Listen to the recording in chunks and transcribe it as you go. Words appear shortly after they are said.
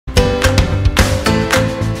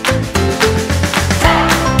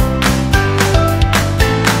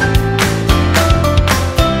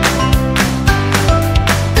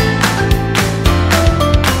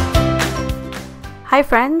Hi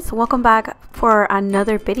friends, welcome back for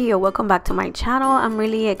another video. Welcome back to my channel. I'm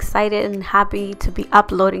really excited and happy to be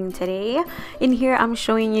uploading today. In here I'm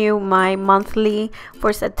showing you my monthly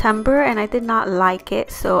for September, and I did not like it,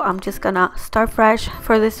 so I'm just gonna start fresh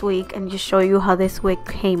for this week and just show you how this week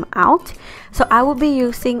came out. So I will be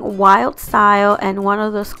using Wild Style and one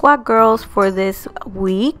of the squad girls for this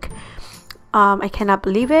week. I cannot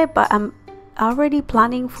believe it, but I'm already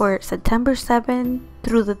planning for September 7th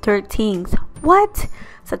through the 13th. What?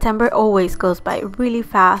 September always goes by really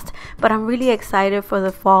fast, but I'm really excited for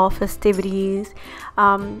the fall festivities.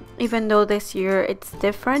 Even though this year it's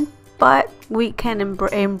different, but we can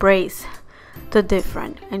embrace the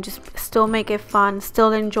different and just still make it fun,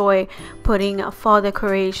 still enjoy putting fall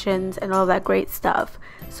decorations and all that great stuff.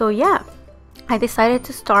 So yeah, I decided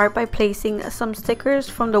to start by placing some stickers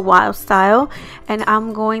from the Wild Style, and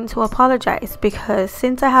I'm going to apologize because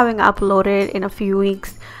since I haven't uploaded in a few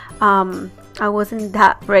weeks, I wasn't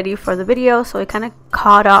that ready for the video, so it kind of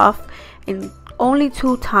caught off in only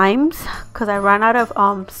 2 times because I ran out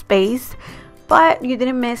of space. But you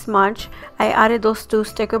didn't miss much. I added those 2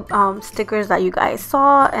 stickers that you guys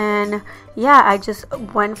saw, and yeah, I just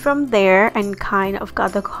went from there and kind of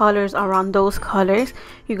got the colors around those colors.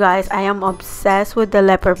 You guys, I am obsessed with the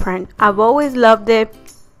leopard print. I've always loved it,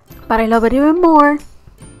 but I love it even more.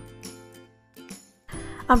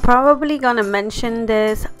 I'm probably gonna mention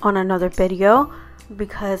this on another video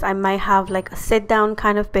because I might have like a sit down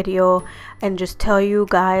kind of video and just tell you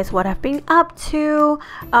guys what I've been up to,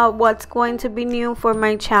 what's going to be new for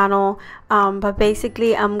my channel. But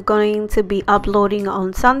basically I'm going to be uploading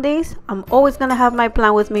on Sundays. I'm always gonna have my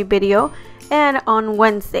plan with me video, and on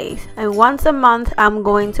Wednesdays, and once a month I'm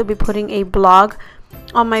going to be putting a blog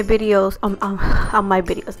on my videos.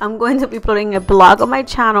 I'm going to be putting a blog on my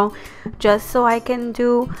channel just so I can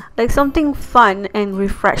do like something fun and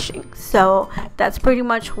refreshing. So that's pretty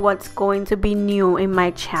much what's going to be new in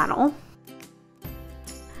my channel.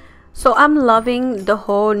 So I'm loving the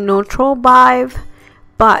whole neutral vibe,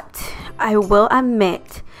 but I will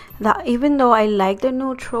admit that even though I like the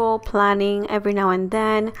neutral planning every now and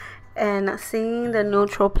then, and seeing the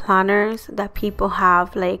neutral planners that people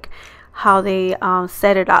have, like how they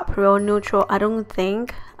set it up real neutral, I don't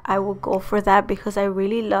think I will go for that because I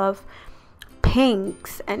really love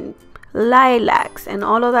pinks and lilacs and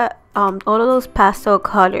all of that, all of those pastel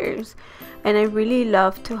colors, and I really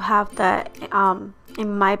love to have that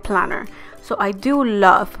in my planner. So I do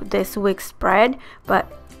love this week's spread,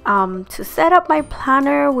 but to set up my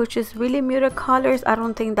planner, which is really muted colors, I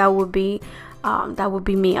don't think that would be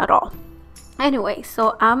me at all. Anyway,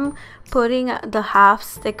 so I'm putting the half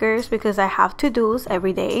stickers because I have to-dos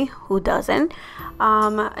every day. Who doesn't?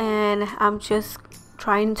 And I'm just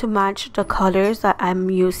trying to match the colors that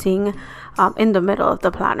I'm using in the middle of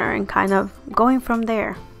the planner and kind of going from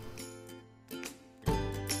there.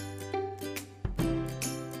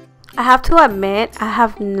 I have to admit, I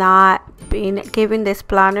have not been giving this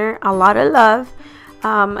planner a lot of love.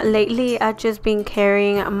 Lately I've just been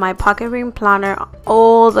carrying my pocket ring planner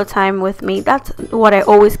all the time with me. That's what I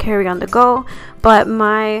always carry on the go, but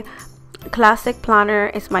my classic planner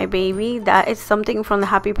is my baby. That is something from the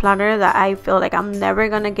Happy Planner that I feel like I'm never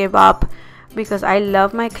gonna give up because I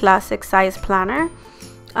love my classic size planner.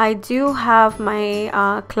 I do have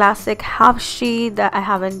my classic half sheet that I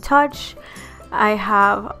haven't touched.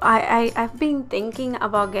 I've been thinking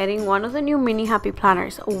about getting one of the new mini Happy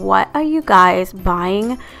Planners. What are you guys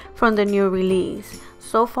buying from the new release?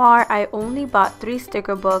 So far I only bought 3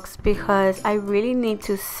 sticker books because I really need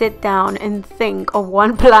to sit down and think of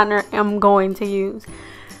one planner I'm going to use.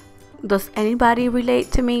 Does anybody relate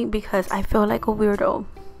to me? Because I feel like a weirdo.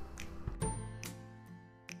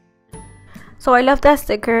 So I love that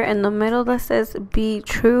sticker in the middle that says "Be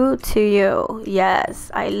true to you."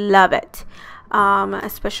 Yes, I love it.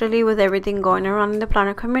 Especially with everything going around in the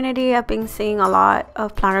planner community, I've been seeing a lot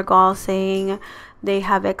of planner girls saying they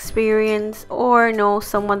have experience or know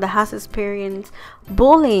someone that has experience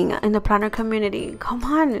bullying in the planner community. Come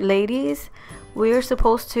on, ladies, we're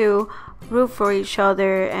supposed to root for each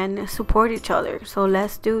other and support each other, so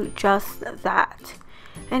let's do just that.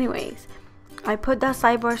 Anyways, I put that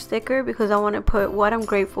sidebar sticker because I want to put what I'm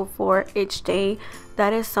grateful for each day.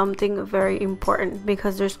 That is something very important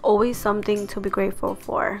because there's always something to be grateful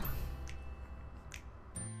for.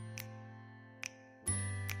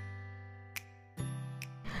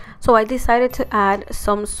 So I decided to add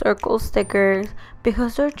some circle stickers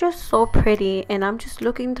because they're just so pretty, and I'm just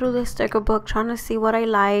looking through the sticker book trying to see what I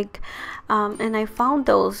like, and I found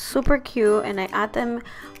those super cute, and I add them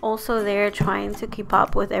also there trying to keep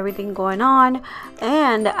up with everything going on.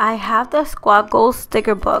 And I have the Squad Goals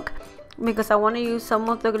sticker book. because I want to use some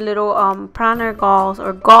of the little planner galls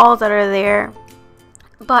or galls that are there.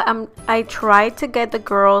 But I tried to get the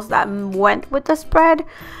girls that went with the spread.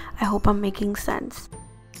 I hope I'm making sense.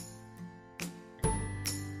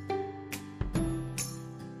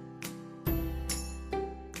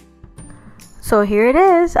 So here it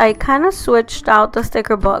is. I kind of switched out the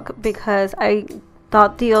sticker book because I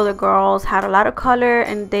thought the other girls had a lot of color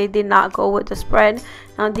and they did not go with the spread.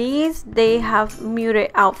 Now these, they have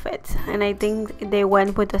muted outfits and I think they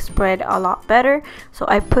went with the spread a lot better. So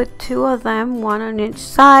I put 2 of them, 1 on each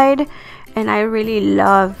side, and I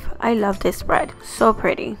love this spread. So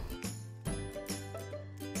pretty.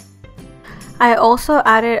 I also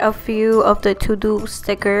added a few of the to-do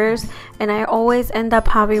stickers, and I always end up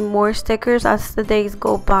having more stickers as the days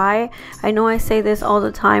go by. I know I say this all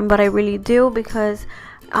the time, but I really do, because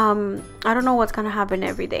I don't know what's gonna happen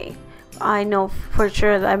every day. I know for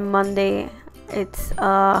sure that Monday it's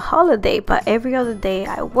a holiday, but every other day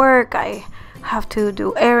I work, I have to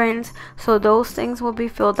do errands, so those things will be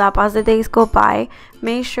filled up as the days go by.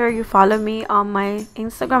 Make sure you follow me on my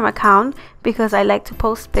Instagram account because I like to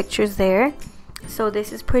post pictures there. So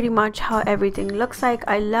this is pretty much how everything looks like.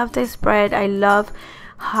 I love this spread. I love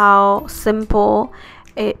how simple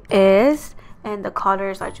it is, and the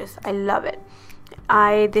colors are just, I love it.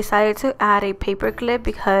 I decided to add a paper clip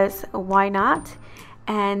because why not,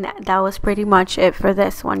 and that was pretty much it for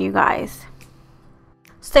this one, you guys.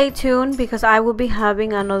 Stay tuned because I will be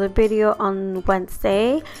having another video on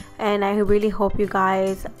Wednesday, and I really hope you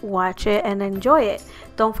guys watch it and enjoy it.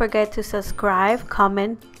 Don't forget to subscribe,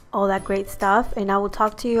 comment, all that great stuff, and I will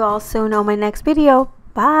talk to you all soon on my next video.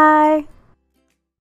 Bye.